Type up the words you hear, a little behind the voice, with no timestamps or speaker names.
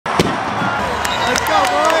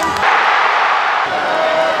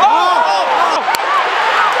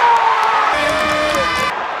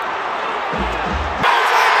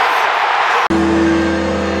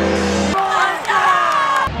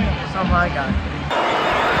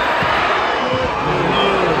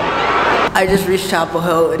I just reached Chapel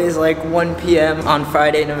Hill. It is like 1 p.m. on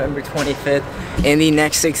Friday, November 25th. And the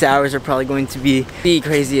next 6 hours are probably going to be the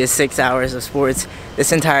craziest 6 hours of sports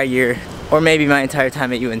this entire year. Or maybe my entire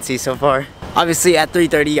time at UNC so far. Obviously at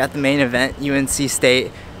 3:30 you got the main event, UNC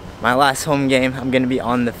State. My last home game. I'm gonna be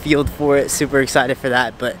on the field for it. Super excited for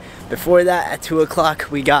that. But before that, at 2 o'clock,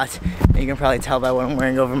 we got, you can probably tell by what I'm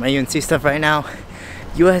wearing over my UNC stuff right now,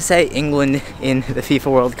 USA England in the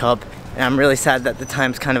FIFA World Cup. And I'm really sad that the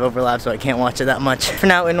times kind of overlap, so I can't watch it that much. For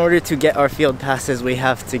now, in order to get our field passes, we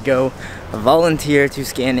have to go volunteer to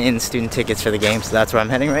scan in student tickets for the game. So that's where I'm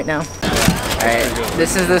heading right now. Alright,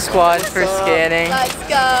 this is the squad for scanning. Let's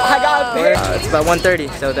go! I got it! It's about 1:30,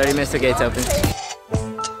 so 30 minutes till gates open.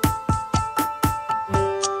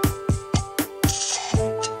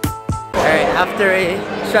 Alright, after a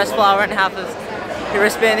stressful hour and a half of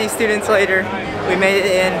wristbanding students later, we made it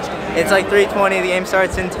in. It's like 3:20, the game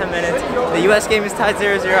starts in 10 minutes. The US game is tied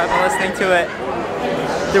 0-0, I've been listening to it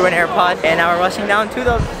through an AirPod, and now we're rushing down to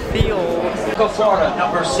the field. Florida,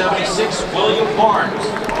 number 76, William Barnes.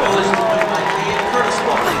 Bill is joined by Ian Curtis.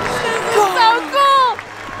 So cool!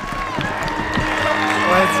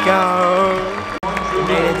 Let's go! We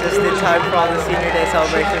made it just in time for all the senior day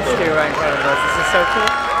celebrations too, right in front of us. This is so cool.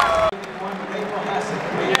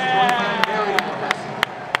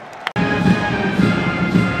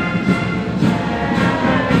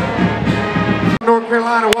 North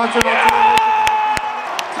Carolina, watch it on TV.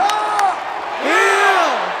 Top! Hill!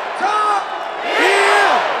 Top!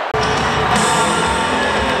 Hill!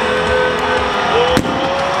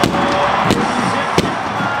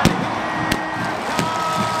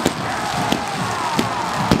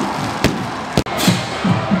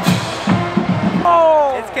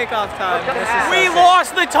 Oh! It's kickoff time. This is we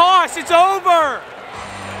lost the toss. It's over.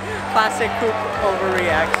 Classic Coop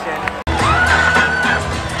overreaction.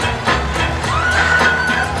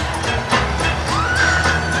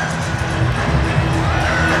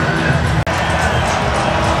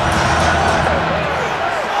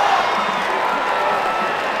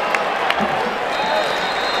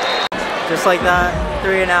 Just like that,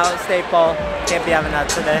 3 and out, state ball. Can't be having that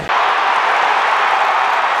today.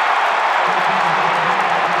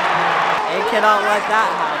 They cannot let that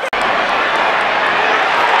happen.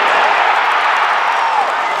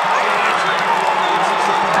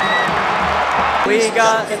 We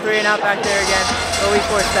got a 3 and out back there again, but we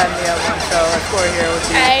forced that in the other one, so a score here would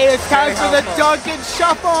be Hey, it's time for the helpful. Duncan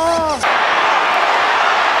Shuffle!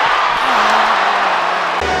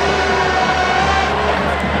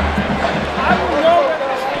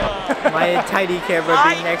 My tiny camera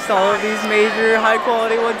being next to all of these major high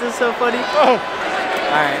quality ones is so funny. Oh.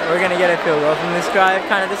 Alright, we're gonna get a field goal from this drive.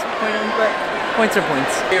 Kind of disappointing, but points are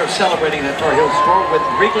points. We are celebrating the Tar Heel score with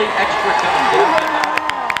Wrigley Extra Gum.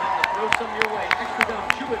 Throw some your way. Extra Gum.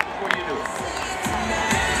 Chew it before you do it.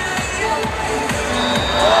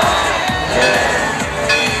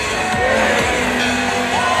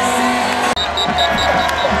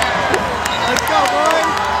 Let's go,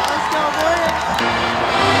 boys! Let's go, boys!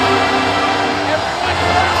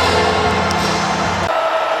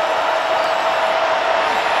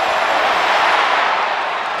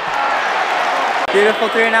 Beautiful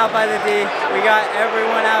 3 and out by the D. We got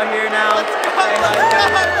everyone out here now. Alright,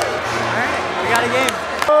 we got a game.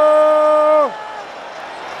 Oh!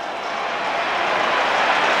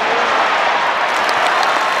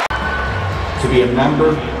 To be a member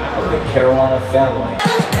of the Carolina family.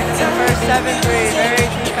 It's the first 7-3.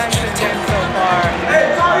 Very defensive game so far.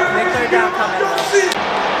 Big third down coming.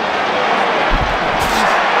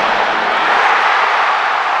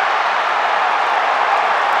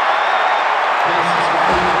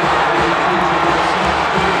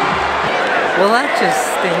 Well, that just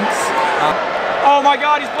stinks. Oh my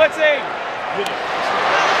God, he's blitzing.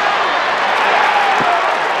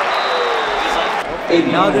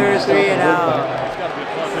 Another 3 and out.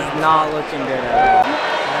 This is not looking good at all.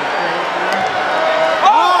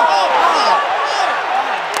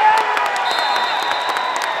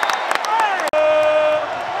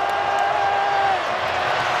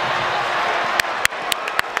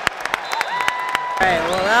 Alright,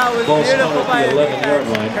 well that was beautiful by the defense.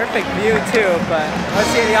 Perfect view too, but let's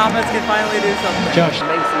see if the offense can finally do something. Josh.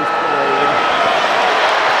 Macy's parade.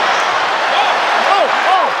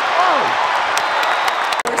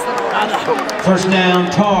 First down,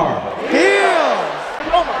 Tar. Heel!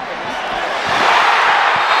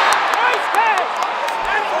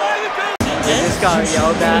 Just got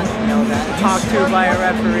yelled at, talked to by a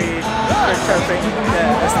referee for interpreting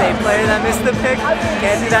the state player that missed the pick.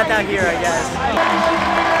 Can't do that down here, I guess.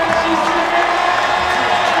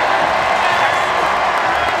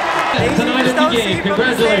 tonight at the game.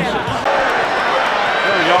 Congratulations.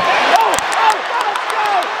 There we go.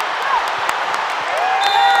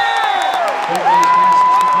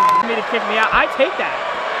 Me to kick me out. I take that.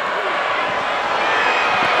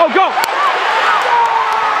 Oh, go!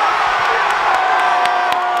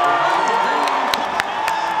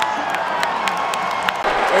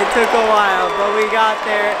 It took a while, but we got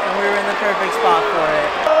there and we were in the perfect spot for it.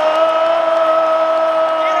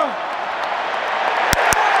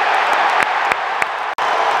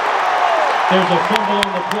 There's a fumble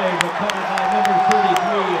on the play, recovered by number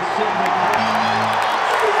 33, Sidney.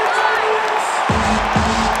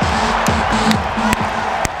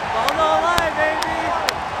 Ball's on the line, baby.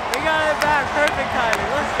 We got it back. Perfect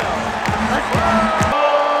timing. Let's go. Let's go.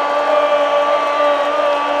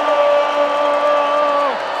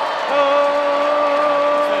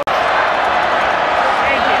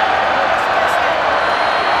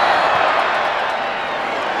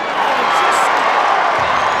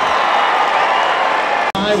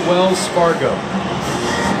 Wells Fargo.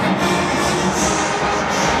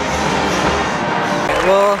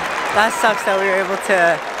 Well, that sucks that we were able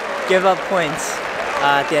to give up points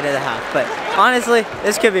at the end of the half. But honestly,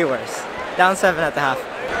 this could be worse. Down 7 at the half.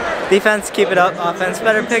 Defense, keep it up. Offense,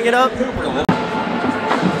 better pick it up. I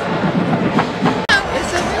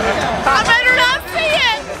better not see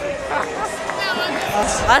it.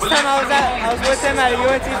 Last time I was with him at a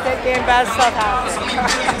UNC State game, bad stuff happened.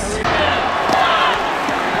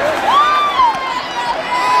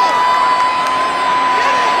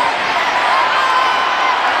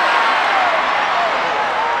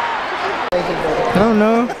 I don't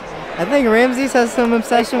know. I think Ramses has some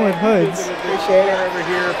obsession with hoods. Appreciate it over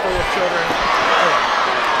here for the children.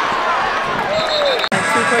 And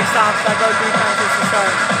 2 quick stops by both defenses to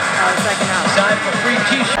start the second half. Time for free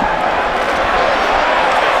t-shirt.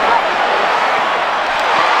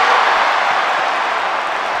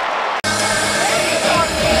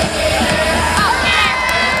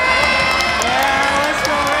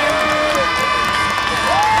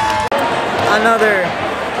 Another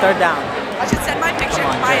 3rd down. I should send my picture to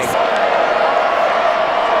my...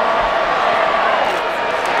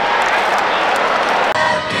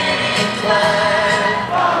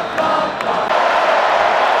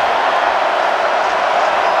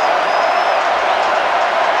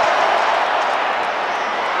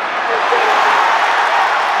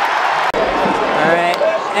 Alright,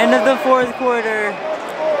 end of the 4th quarter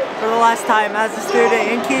for the last time as a student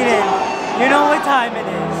in Keaton. You know what time it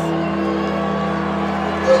is.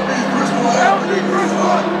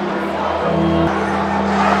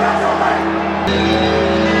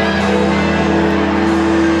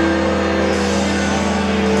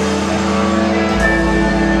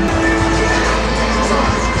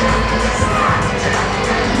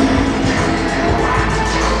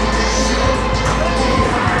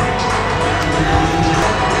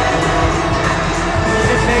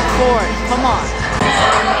 Big 4, come on.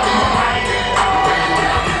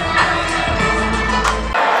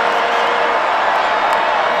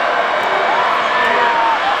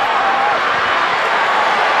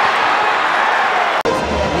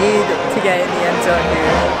 Need to get in the end zone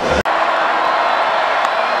here.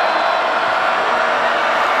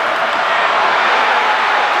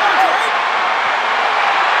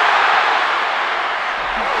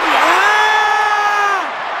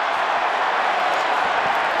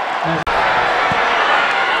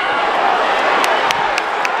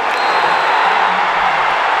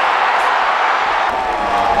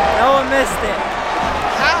 No one missed it.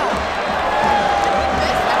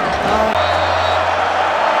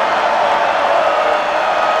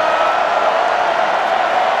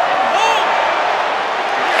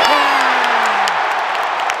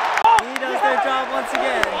 Once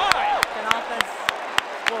again, can offense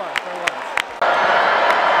score for once?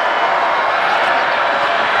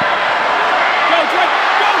 Go, Drake!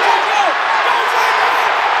 Go, go, go! Go, Drake!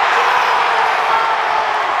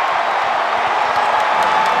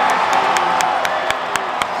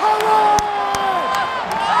 Come on!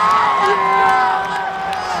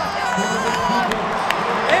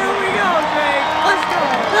 Here we go, Drake. Let's go.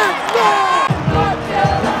 Let's go.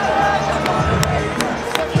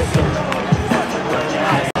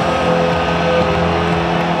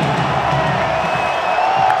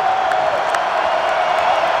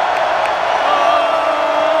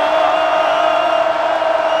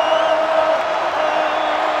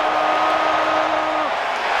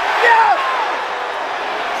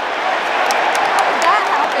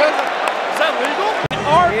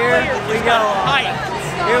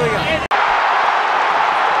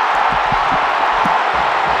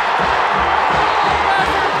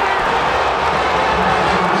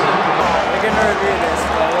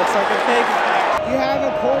 sucker pig. You have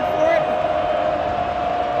a cord for it?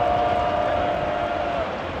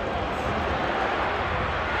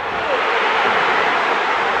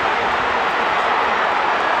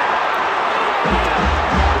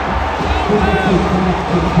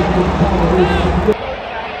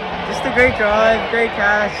 Just a great drive, great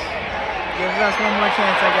catch. Gives us one more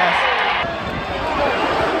chance, I guess.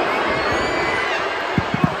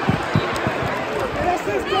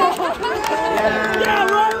 Yeah,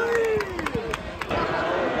 Riley!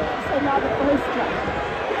 So now the first try.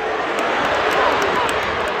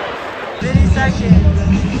 50 seconds.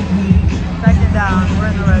 Second down. We're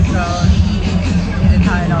in the red zone. Need to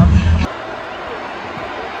tie it up.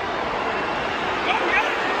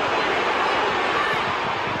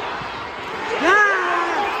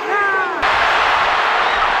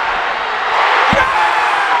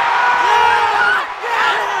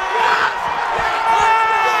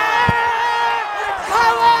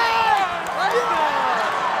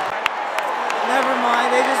 Never mind,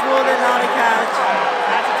 they just ruled it not a catch.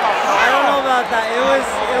 I don't know about that. It was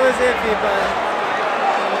iffy, but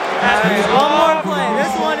alright, one more play.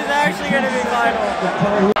 This one is actually going to be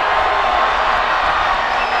final.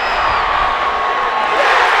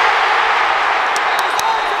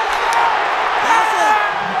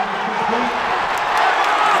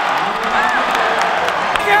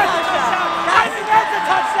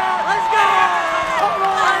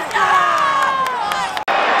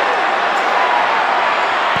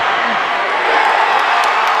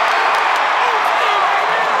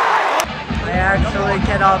 I actually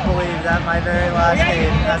cannot believe that my very last game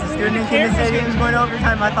as a student in Kansas Stadium is going to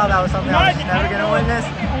overtime. I thought that was something I was never going to witness.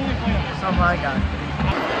 Oh my god.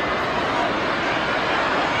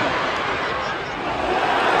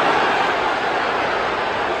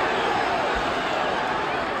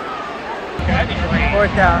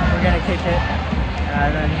 Fourth down, we're going to kick it.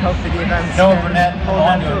 And then hope the defense can hold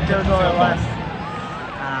them to a field goal or less.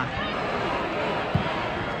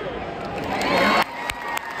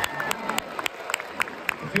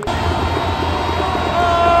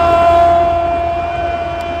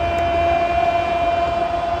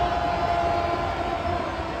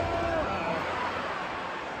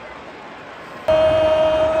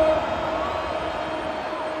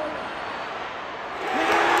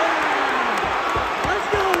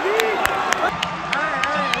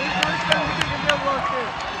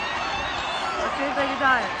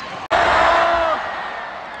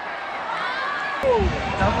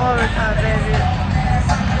 Double overtime, baby. To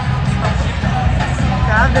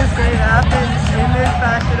have this game happen in this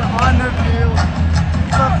fashion on the field,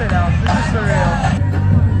 something else. This is surreal.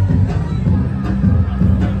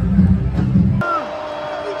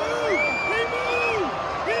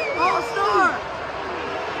 All-star!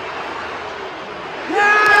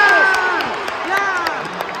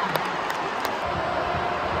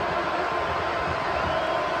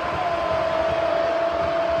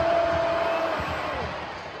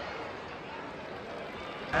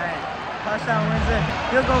 Touchdown wins it.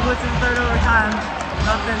 Field goal puts in third overtime.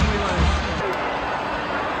 Nothing, we lose.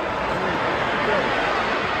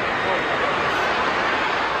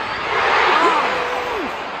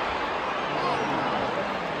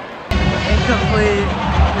 Incomplete.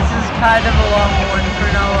 This is kind of a long one for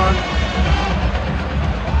Noah.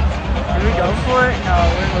 Do we go for it? No,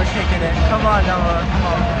 we're kicking it. Come on, Noah. Come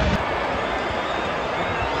on.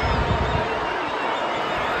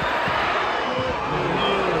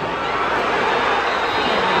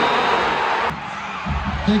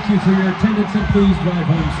 Thank you for your attendance and please drive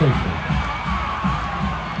home safely.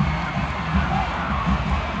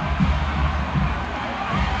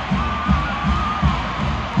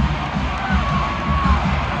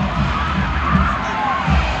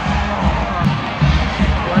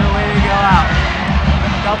 What a way to go out.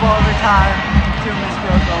 Double overtime, 2 missed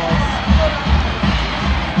field goals.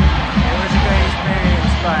 It was a great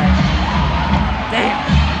experience, but damn.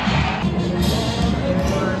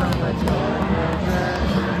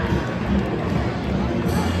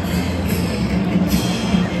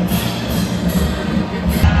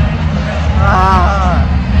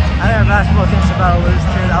 I think basketball team's about to lose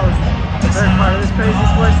too. That was the third part of this crazy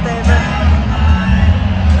sports statement.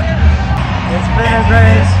 It's been a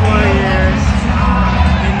great 4 years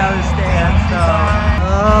in those stands, so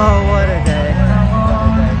oh, what a day.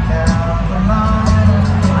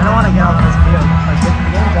 I don't want to get off this field. Like,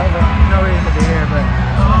 the game's over. There's no reason to be here, but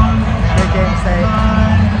good game state.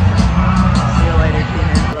 See you later,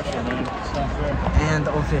 Keenan. And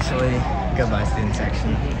officially, goodbye, student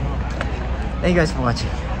section. Thank you guys for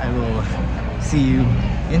watching. I will see you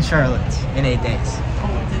in Charlotte in 8 days.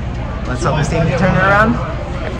 Let's hope this team can turn it around.